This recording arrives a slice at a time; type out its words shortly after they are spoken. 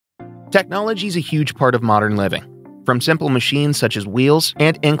Technology is a huge part of modern living. From simple machines such as wheels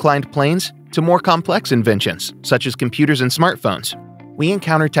and inclined planes to more complex inventions such as computers and smartphones, we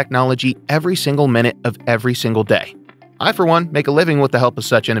encounter technology every single minute of every single day. I, for one, make a living with the help of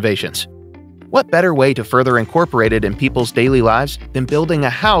such innovations. What better way to further incorporate it in people's daily lives than building a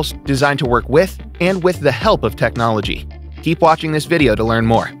house designed to work with and with the help of technology? Keep watching this video to learn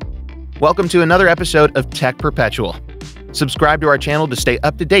more. Welcome to another episode of Tech Perpetual. Subscribe to our channel to stay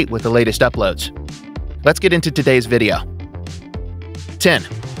up to date with the latest uploads. Let's get into today's video. 10.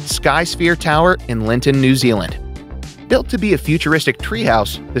 Skysphere Tower in Linton, New Zealand. Built to be a futuristic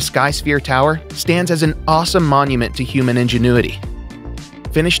treehouse, the Skysphere Tower stands as an awesome monument to human ingenuity.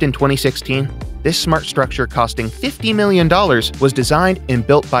 Finished in 2016, this smart structure costing $50 million was designed and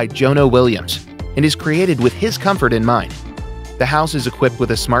built by Jono Williams and is created with his comfort in mind. The house is equipped with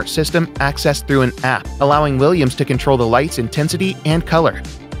a smart system accessed through an app, allowing Williams to control the light's intensity and color.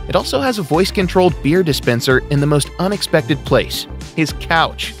 It also has a voice-controlled beer dispenser in the most unexpected place, his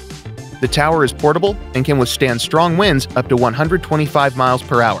couch. The tower is portable and can withstand strong winds up to 125 miles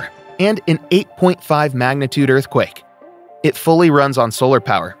per hour and an 8.5 magnitude earthquake. It fully runs on solar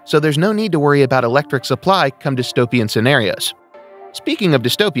power, so there's no need to worry about electric supply come dystopian scenarios. Speaking of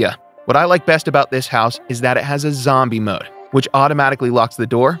dystopia, what I like best about this house is that it has a zombie mode, which automatically locks the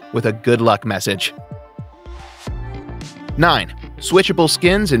door with a good luck message. 9. Switchable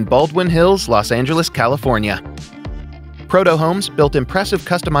Skins in Baldwin Hills, Los Angeles, California. Proto Homes built impressive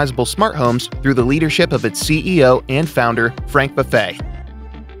customizable smart homes through the leadership of its CEO and founder, Frank Buffet.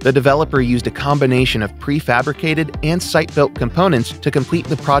 The developer used a combination of prefabricated and site-built components to complete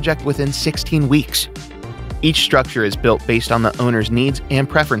the project within 16 weeks. Each structure is built based on the owner's needs and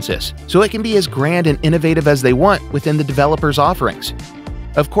preferences, so it can be as grand and innovative as they want within the developer's offerings.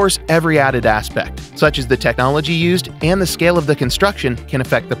 Of course, every added aspect, such as the technology used and the scale of the construction, can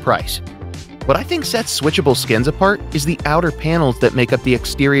affect the price. What I think sets Switchable Skins apart is the outer panels that make up the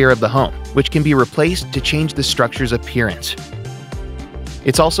exterior of the home, which can be replaced to change the structure's appearance.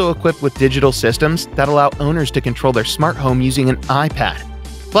 It's also equipped with digital systems that allow owners to control their smart home using an iPad.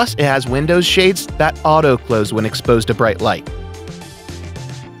 Plus, it has windows shades that auto-close when exposed to bright light.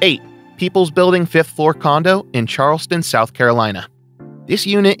 8. People's Building 5th floor condo in Charleston, South Carolina. This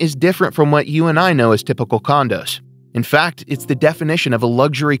unit is different from what you and I know as typical condos. In fact, it's the definition of a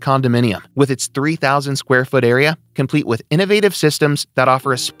luxury condominium, with its 3,000 square foot area, complete with innovative systems that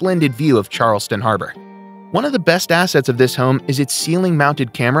offer a splendid view of Charleston Harbor. One of the best assets of this home is its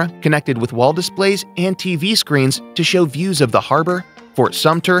ceiling-mounted camera connected with wall displays and TV screens to show views of the harbor, Fort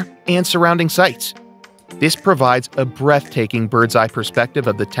Sumter, and surrounding sites. This provides a breathtaking bird's-eye perspective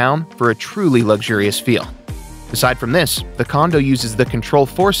of the town for a truly luxurious feel. Aside from this, the condo uses the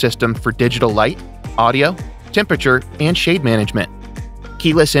Control4 system for digital light, audio, temperature, and shade management.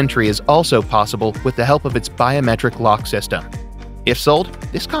 Keyless entry is also possible with the help of its biometric lock system. If sold,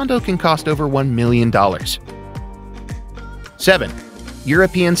 this condo can cost over $1 million. 7.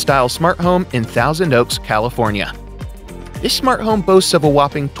 European-style smart home in Thousand Oaks, California. This smart home boasts of a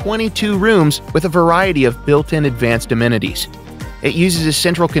whopping 22 rooms with a variety of built-in advanced amenities. It uses a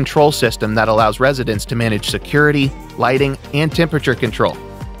central control system that allows residents to manage security, lighting, and temperature control.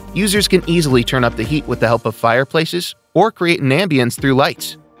 Users can easily turn up the heat with the help of fireplaces or create an ambience through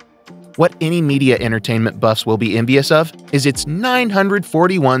lights. What any media entertainment buffs will be envious of is its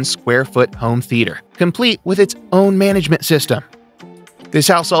 941 square foot home theater, complete with its own management system. This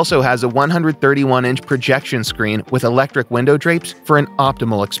house also has a 131-inch projection screen with electric window drapes for an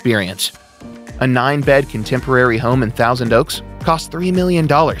optimal experience. A 9-bed contemporary home in Thousand Oaks costs $3 million,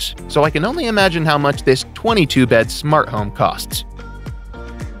 so I can only imagine how much this 22-bed smart home costs.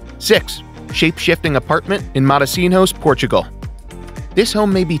 6. Shape-shifting apartment in Matosinhos, Portugal. This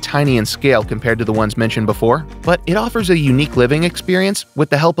home may be tiny in scale compared to the ones mentioned before, but it offers a unique living experience with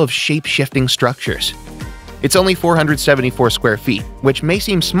the help of shape-shifting structures. It's only 474 square feet, which may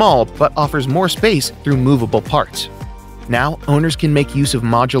seem small but offers more space through movable parts. Now, owners can make use of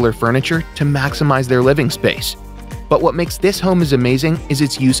modular furniture to maximize their living space. But what makes this home as amazing is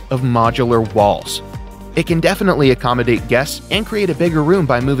its use of modular walls. It can definitely accommodate guests and create a bigger room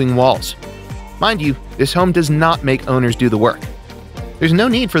by moving walls. Mind you, this home does not make owners do the work. There's no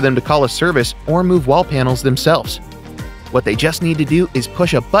need for them to call a service or move wall panels themselves. What they just need to do is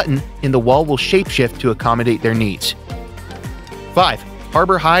push a button and the wall will shapeshift to accommodate their needs. 5.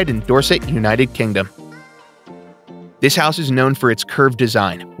 Harbour Hyde in Dorset, United Kingdom. This house is known for its curved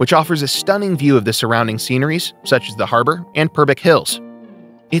design, which offers a stunning view of the surrounding sceneries, such as the harbor and Purbeck Hills.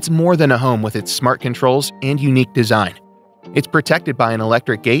 It's more than a home with its smart controls and unique design. It's protected by an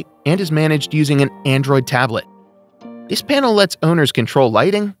electric gate and is managed using an Android tablet. This panel lets owners control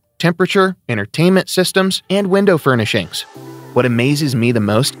lighting, temperature, entertainment systems, and window furnishings. What amazes me the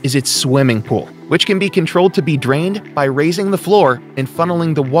most is its swimming pool, which can be controlled to be drained by raising the floor and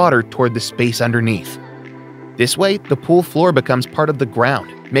funneling the water toward the space underneath. This way, the pool floor becomes part of the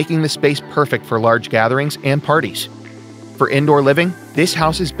ground, making the space perfect for large gatherings and parties. For indoor living, this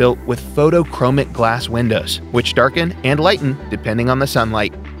house is built with photochromic glass windows, which darken and lighten depending on the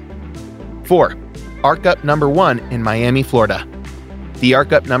sunlight. 4. Ark Up No. 1 in Miami, Florida. The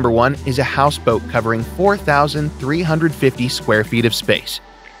Ark Up No. 1 is a houseboat covering 4,350 square feet of space.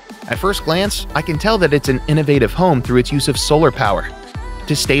 At first glance, I can tell that it's an innovative home through its use of solar power.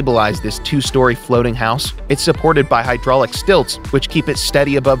 To stabilize this 2-story floating house, it's supported by hydraulic stilts which keep it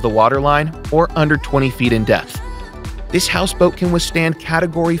steady above the waterline or under 20 feet in depth. This houseboat can withstand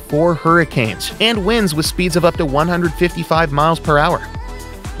Category 4 hurricanes and winds with speeds of up to 155 miles per hour.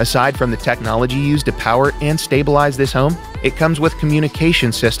 Aside from the technology used to power and stabilize this home, it comes with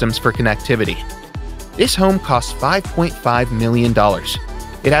communication systems for connectivity. This home costs $5.5 million.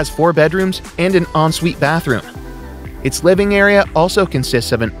 It has 4 bedrooms and an ensuite bathroom. Its living area also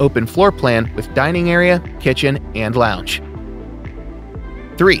consists of an open floor plan with dining area, kitchen, and lounge.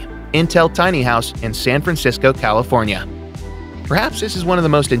 3. Intel Tiny House in San Francisco, California. Perhaps this is one of the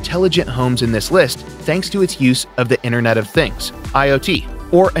most intelligent homes in this list thanks to its use of the Internet of Things,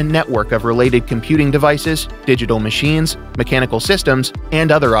 IoT, or a network of related computing devices, digital machines, mechanical systems,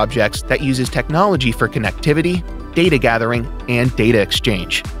 and other objects that uses technology for connectivity, data gathering, and data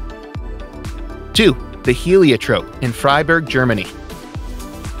exchange. 2. The Heliotrope in Freiburg, Germany.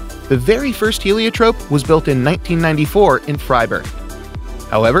 The very first heliotrope was built in 1994 in Freiburg.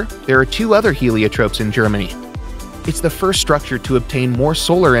 However, there are 2 other heliotropes in Germany. It's the first structure to obtain more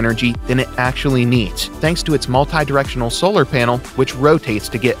solar energy than it actually needs, thanks to its multi-directional solar panel, which rotates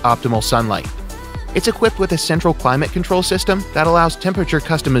to get optimal sunlight. It's equipped with a central climate control system that allows temperature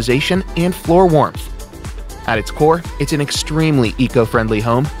customization and floor warmth. At its core, it's an extremely eco-friendly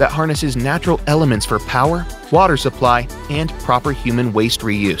home that harnesses natural elements for power, water supply, and proper human waste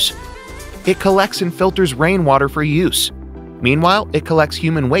reuse. It collects and filters rainwater for use. Meanwhile, it collects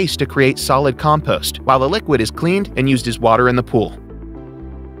human waste to create solid compost, while the liquid is cleaned and used as water in the pool.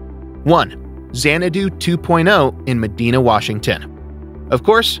 1. Xanadu 2.0 in Medina, Washington. Of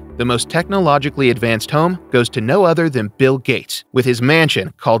course, the most technologically advanced home goes to no other than Bill Gates, with his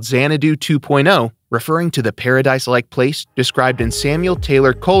mansion called Xanadu 2.0, referring to the paradise-like place described in Samuel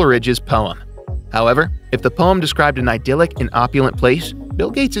Taylor Coleridge's poem. However, if the poem described an idyllic and opulent place, Bill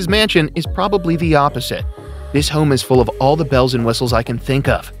Gates' mansion is probably the opposite. This home is full of all the bells and whistles I can think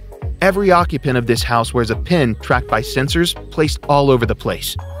of. Every occupant of this house wears a pin tracked by sensors placed all over the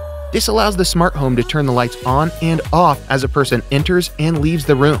place. This allows the smart home to turn the lights on and off as a person enters and leaves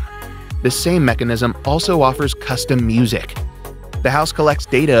the room. The same mechanism also offers custom music. The house collects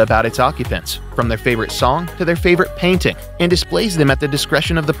data about its occupants, from their favorite song to their favorite painting, and displays them at the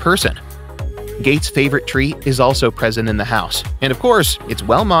discretion of the person. Gates' favorite tree is also present in the house, and of course, it's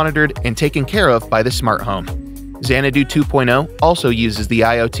well monitored and taken care of by the smart home. Xanadu 2.0 also uses the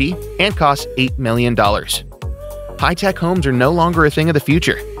IoT and costs $8 million. High-tech homes are no longer a thing of the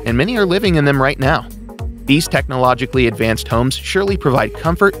future, and many are living in them right now. These technologically advanced homes surely provide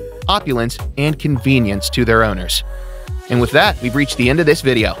comfort, opulence, and convenience to their owners. And with that, we've reached the end of this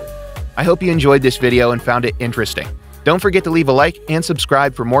video. I hope you enjoyed this video and found it interesting. Don't forget to leave a like and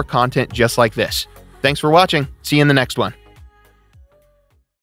subscribe for more content just like this. Thanks for watching. See you in the next one.